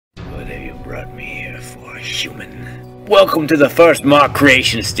have you brought me here for, human? Welcome to the first Mark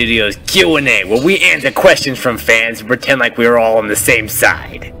Creation Studios Q&A, where we answer questions from fans and pretend like we're all on the same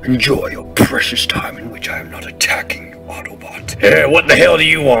side. Enjoy your precious time in which I am not attacking you, Autobot. Hey, what the hell do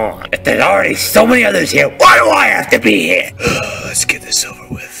you want? If there's already so many others here, why do I have to be here? Let's get this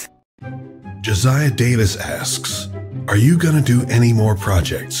over with. Josiah Davis asks, are you gonna do any more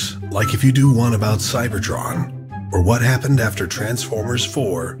projects? Like if you do one about Cybertron? Or what happened after Transformers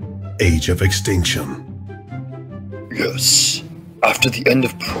 4, Age of Extinction? Yes. After the end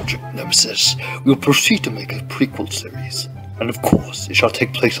of Project Nemesis, we will proceed to make a prequel series. And of course, it shall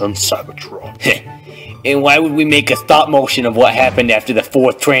take place on Cybertron. And why would we make a stop motion of what happened after the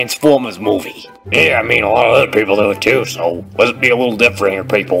 4th Transformers movie? Yeah, I mean, a lot of other people do it too, so let's be a little different here,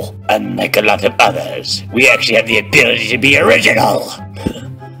 people. Unlike a lot of others, we actually have the ability to be original.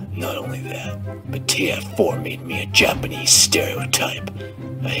 Not only that, but TF4 made me a Japanese stereotype.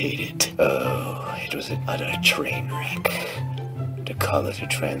 I hate it. Oh, it was an utter train wreck. To call it a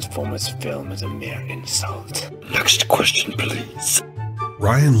Transformers film is a mere insult. Next question, please.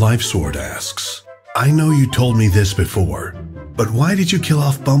 Ryan Lifesword asks, I know you told me this before, but why did you kill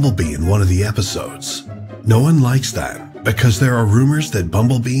off Bumblebee in one of the episodes? No one likes that, because there are rumors that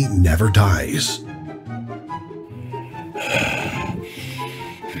Bumblebee never dies.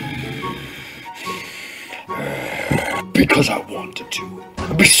 Because I wanted to.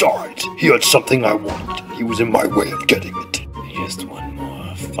 Besides, he had something I wanted. He was in my way of getting it. Just one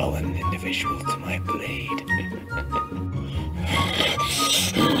more fallen individual to my blade.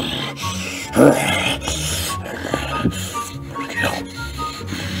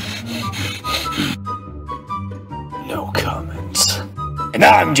 No comments. And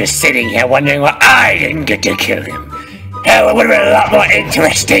I'm just sitting here wondering why I didn't get to kill him. Hell, it would have been a lot more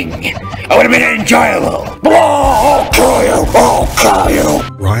interesting. It would have been enjoyable. I'll kill you. I'll kill you.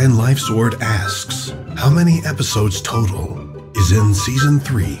 Ryan Lifesword asks, how many episodes total is in Season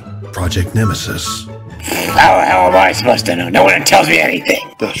 3, Project Nemesis? How the hell am I supposed to know? No one tells me anything.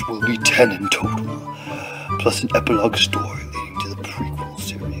 That will be 10 in total, plus an epilogue story leading to the prequel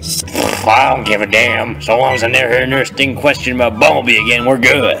series. I don't give a damn. So long as I never hear another sting question about Bumblebee again, we're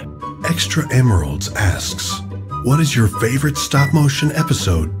good. Extra Emeralds asks, what is your favorite stop-motion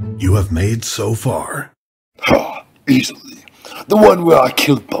episode you have made so far? Ha! Easily. The one where I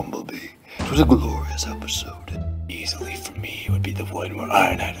killed Bumblebee. It was a glorious episode. Easily for me, it would be the one where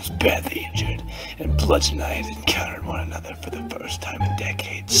Ironhide is badly injured, and Bludge and I had encountered one another for the first time in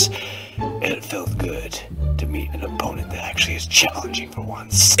decades. And it felt good to meet an opponent that actually is challenging for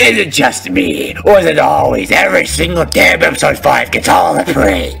once. Is it just me, or is it always every single damn episode 5 gets all the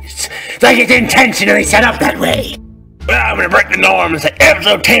praise? Like it's intentionally set up that way? Well, I'm gonna break the norm and say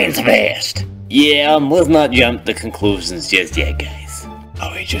episode 10's the best. Yeah, let's not jump to conclusions just yet, guys.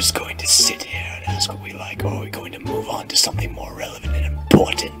 Are we just going to sit here and ask what we like, or are we going to move on to something more relevant and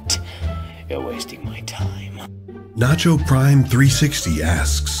important? You're wasting my time. Nacho Prime 360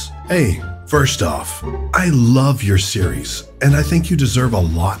 asks, hey, first off, I love your series, and I think you deserve a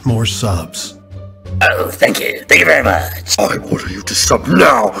lot more subs. Oh, thank you. Thank you very much. I order you to stop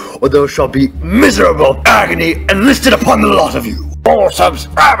now, or there shall be miserable agony enlisted upon the lot of you. More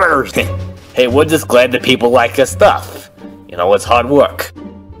subscribers! Hey, we're just glad that people like this stuff. You know, it's hard work.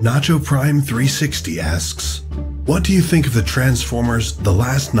 Nacho Prime 360 asks, what do you think of the Transformers The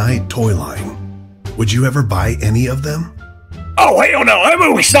Last Night toy line? Would you ever buy any of them? Oh, hell no! That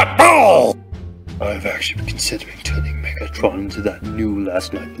movie sucked balls! I've actually been considering turning Megatron into that new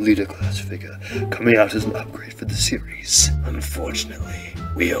Last Night Leader Class figure, coming out as an upgrade for the series. Unfortunately,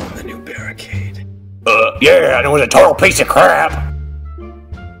 we own the new barricade. Yeah, and it was a total piece of crap!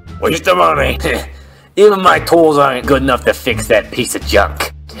 Waste of money. Even my tools aren't good enough to fix that piece of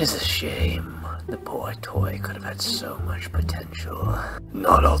junk. Tis a shame. The poor toy could have had so much potential.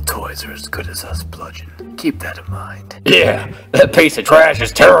 Not all toys are as good as us, Bludgeon. Keep that in mind. Yeah, that piece of trash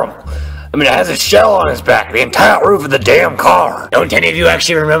is terrible. I mean, it has a shell on its back, the entire roof of the damn car. Don't any of you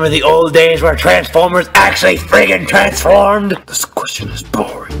actually remember the old days where Transformers actually friggin' transformed? This question is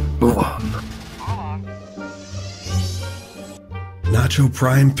boring. Move on. Nacho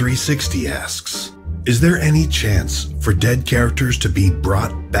Prime 360 asks, is there any chance for dead characters to be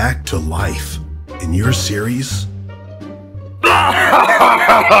brought back to life in your series? No.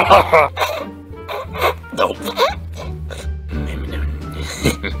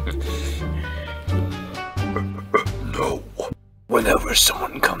 No. Whenever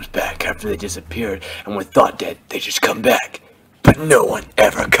someone comes back after they disappeared and were thought dead, they just come back. But no one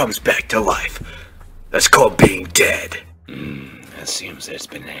ever comes back to life. That's called being dead. It seems there's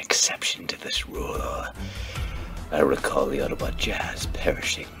been an exception to this rule. I recall the Autobot Jazz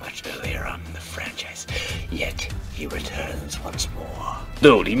perishing much earlier on in the franchise, yet he returns once more.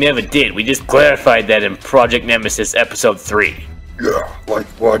 Dude, he never did. We just clarified that in Project Nemesis Episode 3. Yeah, like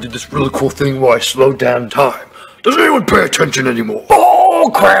why I did this really cool thing where I slowed down time. Does anyone pay attention anymore? Oh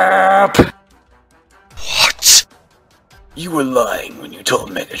crap! What? You were lying when you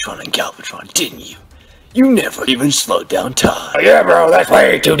told Megatron and Galvatron, didn't you? You never even slowed down time. Yeah, bro, that's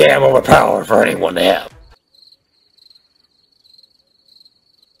way too damn overpowered for anyone to have.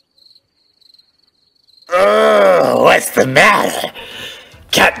 Oh, what's the matter?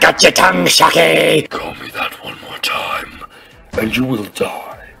 Cat got your tongue, Shocky! Call me that one more time, and you will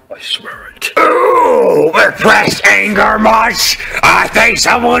die. I swear it. Ooh, repressed anger much? I think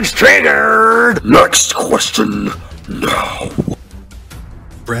someone's triggered! Next question, now.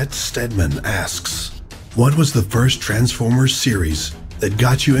 Brett Stedman asks, what was the first Transformers series that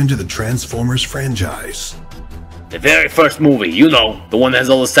got you into the Transformers franchise? The very first movie, you know, the one that has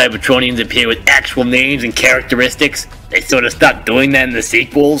all the Cybertronians appear with actual names and characteristics. They sort of stopped doing that in the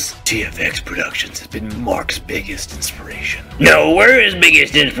sequels. TFX Productions has been Mark's biggest inspiration. No, we're his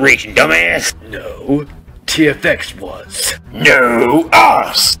biggest inspiration, dumbass. No, TFX was. No,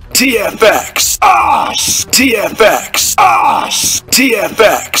 us. TFX, us! TFX, us!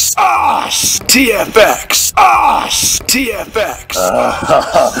 TFX, us! TFX, us! TFX,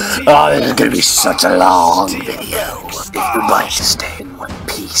 Oh, this is gonna be such a long video. If you'd like to stay in one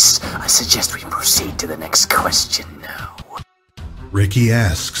piece, I suggest we proceed to the next question now. Ricky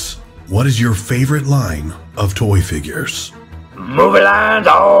asks, what is your favorite line of toy figures? Movie lines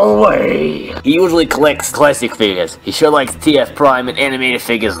all the way. He usually collects classic figures. He sure likes TF Prime and animated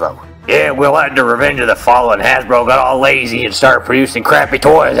figures though. Yeah, well, after Revenge of the Fallen, Hasbro got all lazy and started producing crappy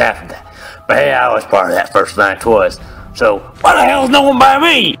toys after that. But hey, I was part of that first line of toys. So, why the hell's no one by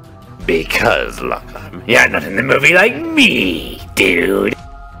me? Because, look, you had nothing in the movie like me, dude.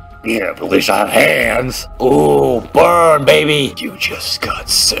 Yeah, but at least I have hands. Ooh, burn, baby. You just got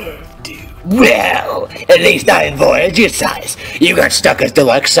served, dude. Well, at least I am Voyager size. You got stuck as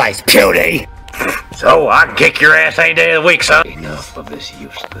deluxe size, puny. So I can kick your ass any day of the week, son. Enough of this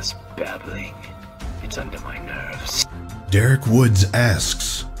useless babbling. It's under my nerves. Derek Woods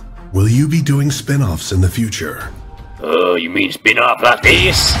asks, will you be doing spin-offs in the future? Oh, you mean spin-off like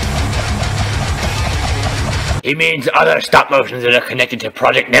this? He means other stop motions that are connected to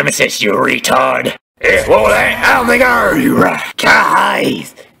Project Nemesis, you retard. Well, I don't think I heard you right.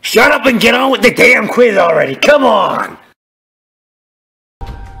 Guys, shut up and get on with the damn quiz already. Come on.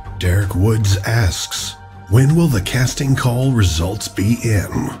 Derek Woods asks, when will the casting call results be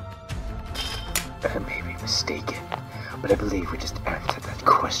in? I may be mistaken, but I believe we just answered that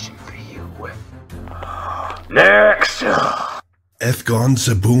question for you. Next. Ethgon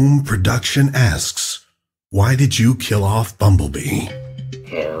Saboom Production asks, why did you kill off Bumblebee?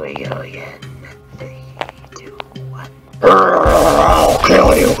 Here we go again. 3, 2, 1. I'll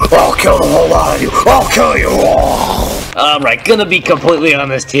kill you. I'll kill the whole lot of you. I'll kill you all. Alright, gonna be completely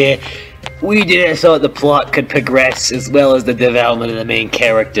honest here. We did it so that the plot could progress as well as the development of the main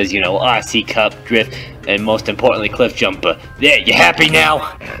characters, you know, RC Cup, Drift, and most importantly, Cliff Jumper. There, you happy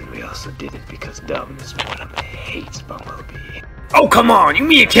now? And we also did it because Dominus Mortem hates Bumblebee. Oh, come on, you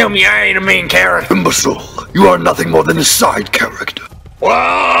mean to tell me I ain't a main character? Imbecile, you are nothing more than a side character.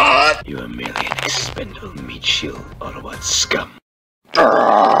 What? You are merely an expendable meat shield, Autobot scum.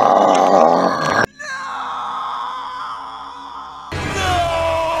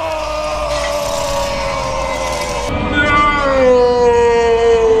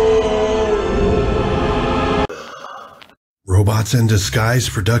 Robots in Disguise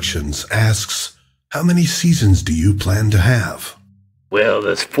Productions asks, how many seasons do you plan to have? Well,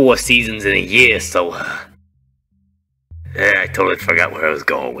 there's 4 seasons in a year, so... I totally forgot where I was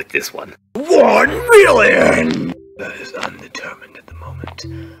going with this one. 1 million! That is undetermined at the moment.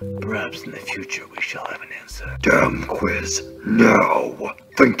 Perhaps in the future we shall have an answer. Damn quiz, now.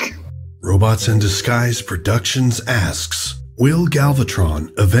 Thank you. Robots in Disguise Productions asks, will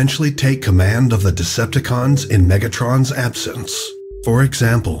Galvatron eventually take command of the Decepticons in Megatron's absence? For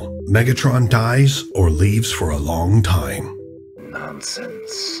example, Megatron dies or leaves for a long time.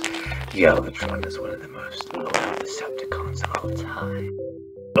 Nonsense. Galvatron is one of the most loyal Decepticons of all time.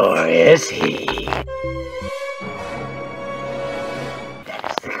 Or is he? That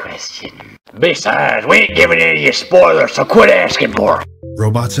is the question. Besides, we ain't giving any of you spoilers, so quit asking for 'em.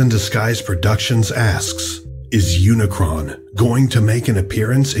 Robots in Disguise Productions asks, is Unicron going to make an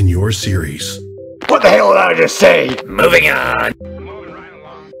appearance in your series? What the hell did I just say? Moving on.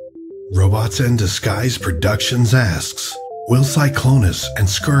 Robots in Disguise Productions asks, Will Cyclonus and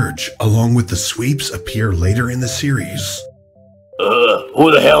Scourge, along with the Sweeps, appear later in the series?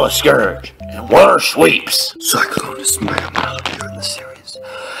 Who the hell is Scourge? And what are Sweeps? Cyclonus may or may not appear in the series.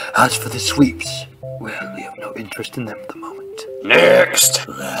 As for the Sweeps, well, we have no interest in them at the moment. Next!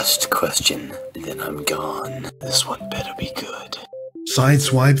 Last question, then I'm gone. This one better be good.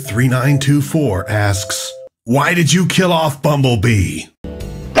 Sideswipe3924 asks, why did you kill off Bumblebee?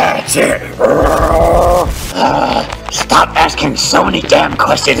 That's it! Stop asking so many damn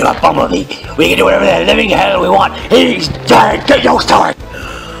questions about Bumblebee. We can do whatever the living hell we want. He's dead! Get used to it!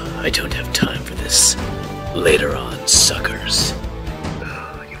 I don't have time for this. Later on, suckers.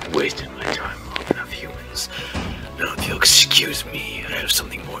 You've wasted my time long enough, humans. Now, if you'll excuse me, I have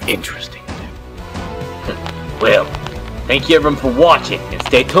something more interesting to do. Well, thank you everyone for watching, and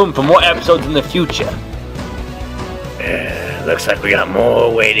stay tuned for more episodes in the future. Looks like we got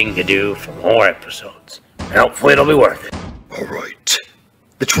more waiting to do for more episodes. Hopefully it'll be worth it. Alright.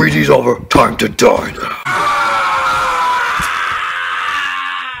 The treaty's over. Time to die now.